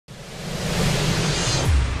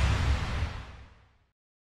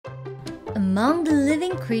Among the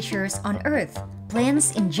living creatures on Earth,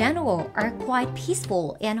 plants in general are quite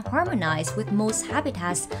peaceful and harmonize with most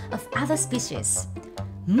habitats of other species.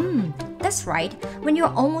 That's right. When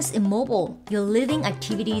you're almost immobile, your living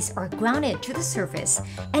activities are grounded to the surface,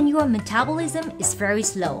 and your metabolism is very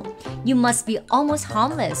slow. You must be almost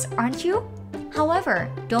harmless, aren't you? However,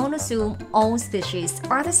 don't assume all species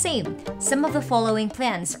are the same. Some of the following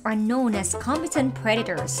plants are known as competent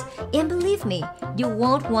predators, and believe me, you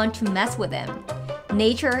won't want to mess with them.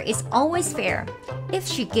 Nature is always fair. If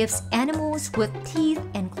she gives animals with teeth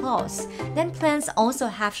and claws, then plants also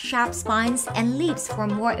have sharp spines and leaves for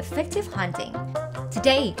more effective hunting.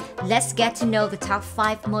 Today, let's get to know the top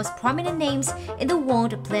 5 most prominent names in the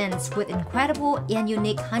world of plants with incredible and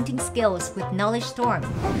unique hunting skills with Knowledge Storm.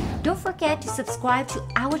 Don't forget to subscribe to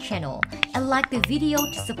our channel and like the video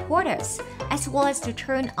to support us, as well as to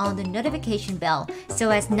turn on the notification bell so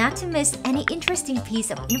as not to miss any interesting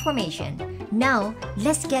piece of information. Now,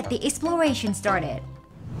 let's get the exploration started.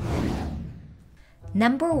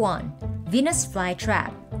 Number 1. Venus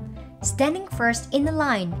Flytrap. Standing first in the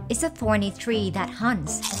line is a thorny tree that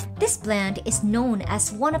hunts. This plant is known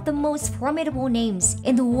as one of the most formidable names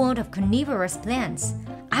in the world of carnivorous plants.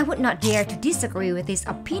 I would not dare to disagree with this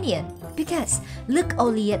opinion, because look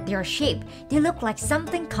only at their shape, they look like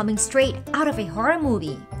something coming straight out of a horror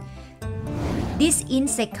movie. This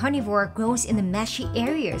insect carnivore grows in the marshy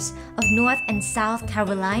areas of North and South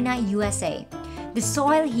Carolina, USA. The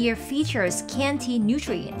soil here features scanty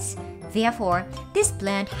nutrients. Therefore, this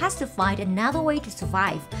plant has to find another way to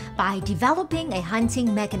survive by developing a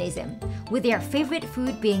hunting mechanism, with their favorite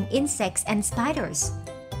food being insects and spiders.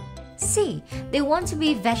 See, they want to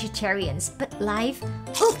be vegetarians, but life,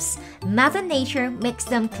 oops, Mother Nature makes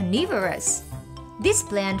them carnivorous. This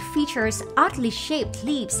plant features oddly shaped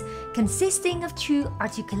leaves consisting of 2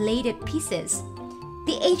 articulated pieces.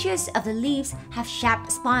 The edges of the leaves have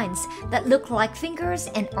sharp spines that look like fingers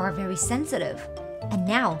and are very sensitive. And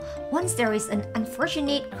now, once there is an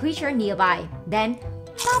unfortunate creature nearby, then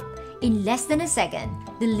pop! In less than a second,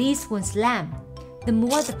 the leaves will slam. The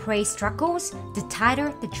more the prey struggles, the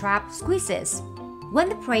tighter the trap squeezes. When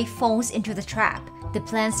the prey falls into the trap, the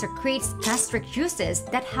plant secretes gastric juices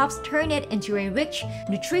that helps turn it into a rich,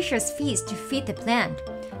 nutritious feast to feed the plant.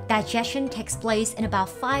 Digestion takes place in about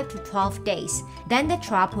 5 to 12 days. Then the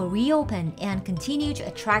trap will reopen and continue to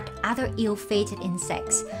attract other ill-fated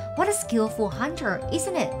insects. What a skillful hunter,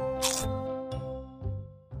 isn't it?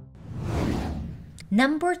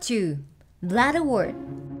 Number 2. Bladderwort.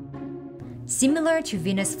 Similar to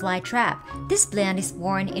Venus flytrap, this plant is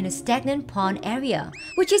born in a stagnant pond area,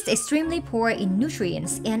 which is extremely poor in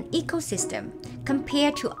nutrients and ecosystem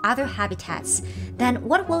compared to other habitats. Then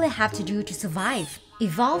what will it have to do to survive?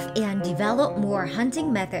 Evolve and develop more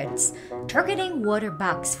hunting methods. Targeting water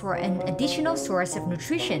bugs for an additional source of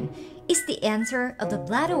nutrition is the answer of the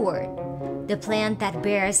bladderwort, the plant that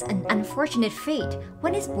bears an unfortunate fate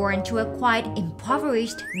when it's born to a quite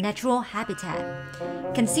impoverished natural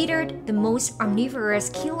habitat. Considered the most omnivorous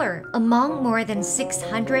killer among more than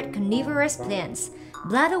 600 carnivorous plants,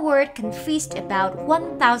 bladderwort can feast about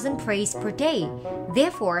 1,000 prey per day.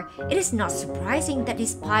 Therefore, it is not surprising that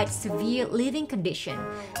despite severe living condition,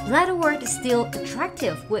 bladderwort is still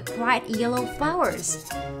attractive with bright yellow flowers.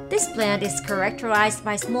 This plant is characterized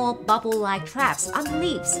by small bubble-like traps on the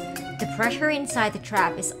leaves. The pressure inside the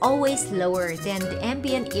trap is always lower than the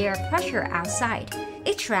ambient air pressure outside.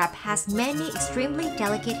 Each trap has many extremely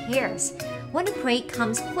delicate hairs. When the prey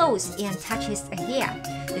comes close and touches a hair,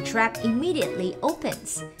 the trap immediately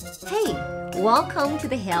opens. Hey, welcome to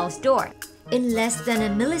the hell's door. In less than a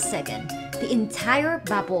millisecond, the entire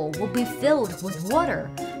bubble will be filled with water,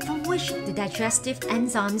 from which the digestive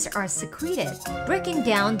enzymes are secreted, breaking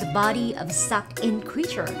down the body of a sucked-in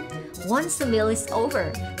creature. Once the meal is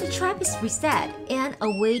over, the trap is reset and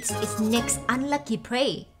awaits its next unlucky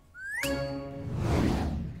prey.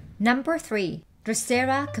 Number 3.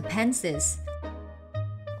 Drosera capensis,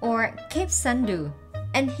 or Cape Sundew.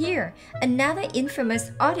 And here, another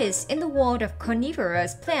infamous artist in the world of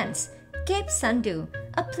carnivorous plants, Cape Sundew,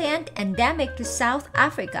 a plant endemic to South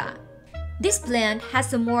Africa. This plant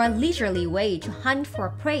has a more leisurely way to hunt for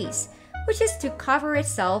prey, which is to cover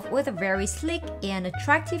itself with a very sleek and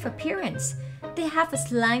attractive appearance. They have a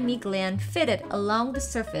slimy gland fitted along the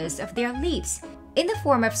surface of their leaves, in the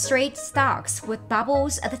form of straight stalks with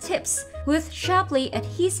bubbles at the tips, with sharply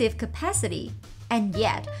adhesive capacity. And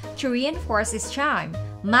yet, to reinforce its charm,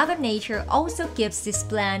 Mother Nature also gives this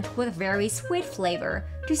plant with a very sweet flavor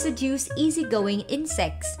to seduce easygoing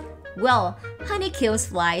insects. Well, honey kills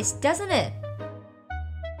flies, doesn't it?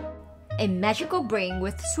 A magical brain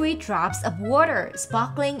with sweet drops of water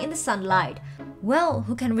sparkling in the sunlight. Well,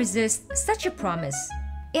 who can resist such a promise?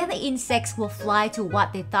 And the insects will fly to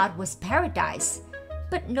what they thought was paradise.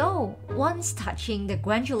 But no, once touching the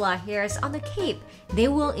glandular hairs on the cape, they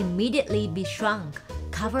will immediately be shrunk,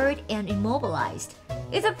 covered, and immobilized.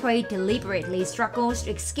 If the prey deliberately struggles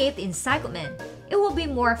to escape the encirclement, it will be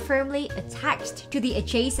more firmly attached to the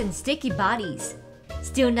adjacent sticky bodies.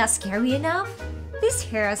 Still not scary enough? These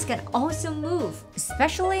hairs can also move,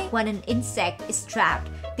 especially when an insect is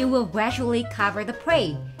trapped. They will gradually cover the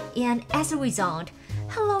prey, and as a result,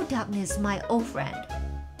 hello darkness, my old friend.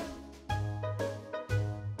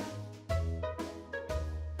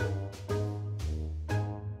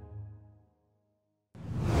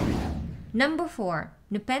 Number 4.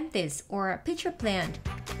 Nepenthes or pitcher plant.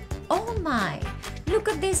 Oh my! Look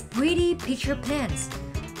at these pretty pitcher plants!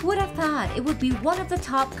 Who would have thought it would be one of the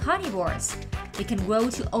top carnivores? They can grow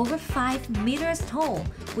to over 5 meters tall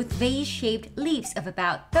with vase-shaped leaves of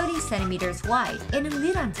about 30 centimeters wide and a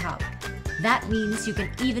lid on top. That means you can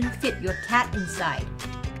even fit your cat inside.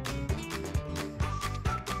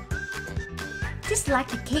 Just like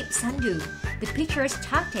the Cape Sundew, the pitcher's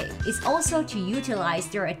tactic is also to utilize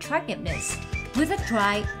their attractiveness. With a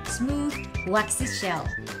dry, smooth, waxy shell,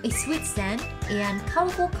 a sweet scent, and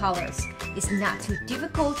colorful colors, it's not too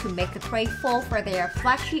difficult to make the prey fall for their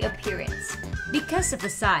flashy appearance. Because of the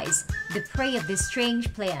size, the prey of this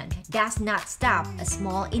strange plant does not stop at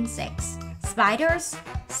small insects. Spiders,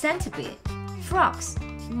 centipede, frogs,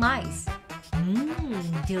 mice.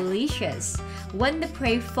 Delicious! When the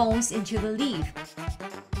prey falls into the leaf,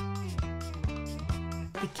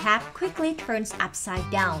 the cap quickly turns upside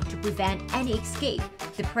down to prevent any escape.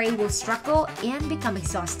 The prey will struggle and become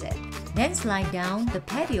exhausted. Then slide down the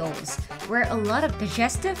petioles, where a lot of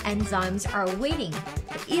digestive enzymes are waiting.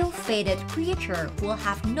 The ill-fated creature will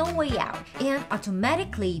have no way out and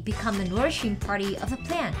automatically become the nourishing party of the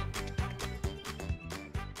plant.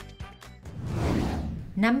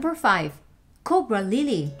 Number 5. Cobra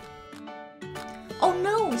Lily. Oh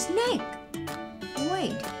no, snake!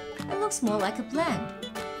 Wait, it looks more like a plant.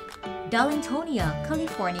 Darlingtonia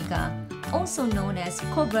californica, also known as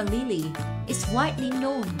Cobra Lily, is widely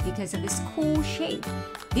known because of its cool shape.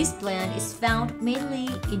 This plant is found mainly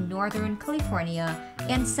in Northern California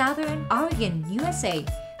and Southern Oregon, USA.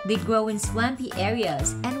 They grow in swampy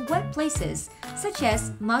areas and wet places, such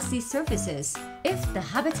as mossy surfaces. If the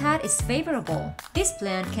habitat is favorable, this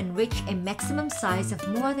plant can reach a maximum size of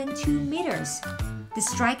more than 2 meters. The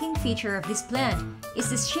striking feature of this plant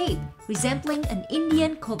is its shape, resembling an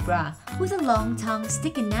Indian cobra with a long tongue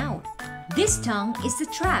sticking out. This tongue is the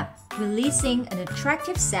trap, releasing an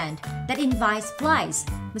attractive scent that invites flies,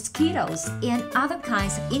 mosquitoes, and other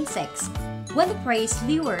kinds of insects. When the prey is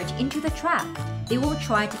lured into the trap, they will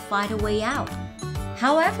try to find a way out.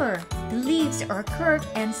 However, the leaves are curved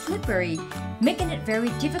and slippery, making it very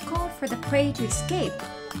difficult for the prey to escape.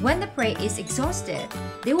 When the prey is exhausted,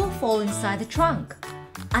 they will fall inside the trunk.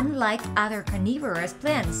 Unlike other carnivorous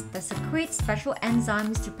plants that secrete special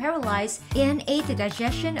enzymes to paralyze and aid the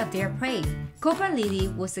digestion of their prey, Cobra Lily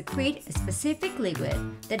will secrete a specific liquid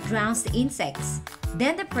that drowns the insects.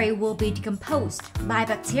 Then the prey will be decomposed by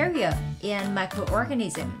bacteria and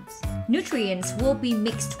microorganisms. Nutrients will be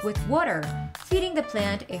mixed with water, feeding the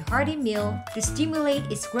plant a hearty meal to stimulate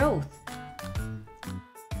its growth.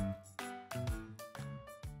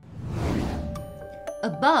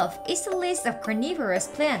 Above is a list of carnivorous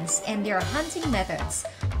plants and their hunting methods.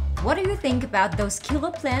 What do you think about those killer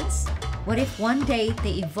plants? What if one day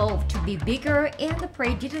they evolved to be bigger and the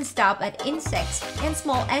prey didn't stop at insects and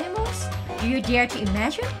small animals? Do you dare to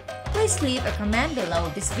imagine? Please leave a comment below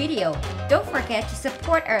this video. Don't forget to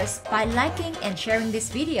support us by liking and sharing this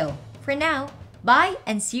video. For now, bye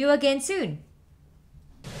and see you again soon!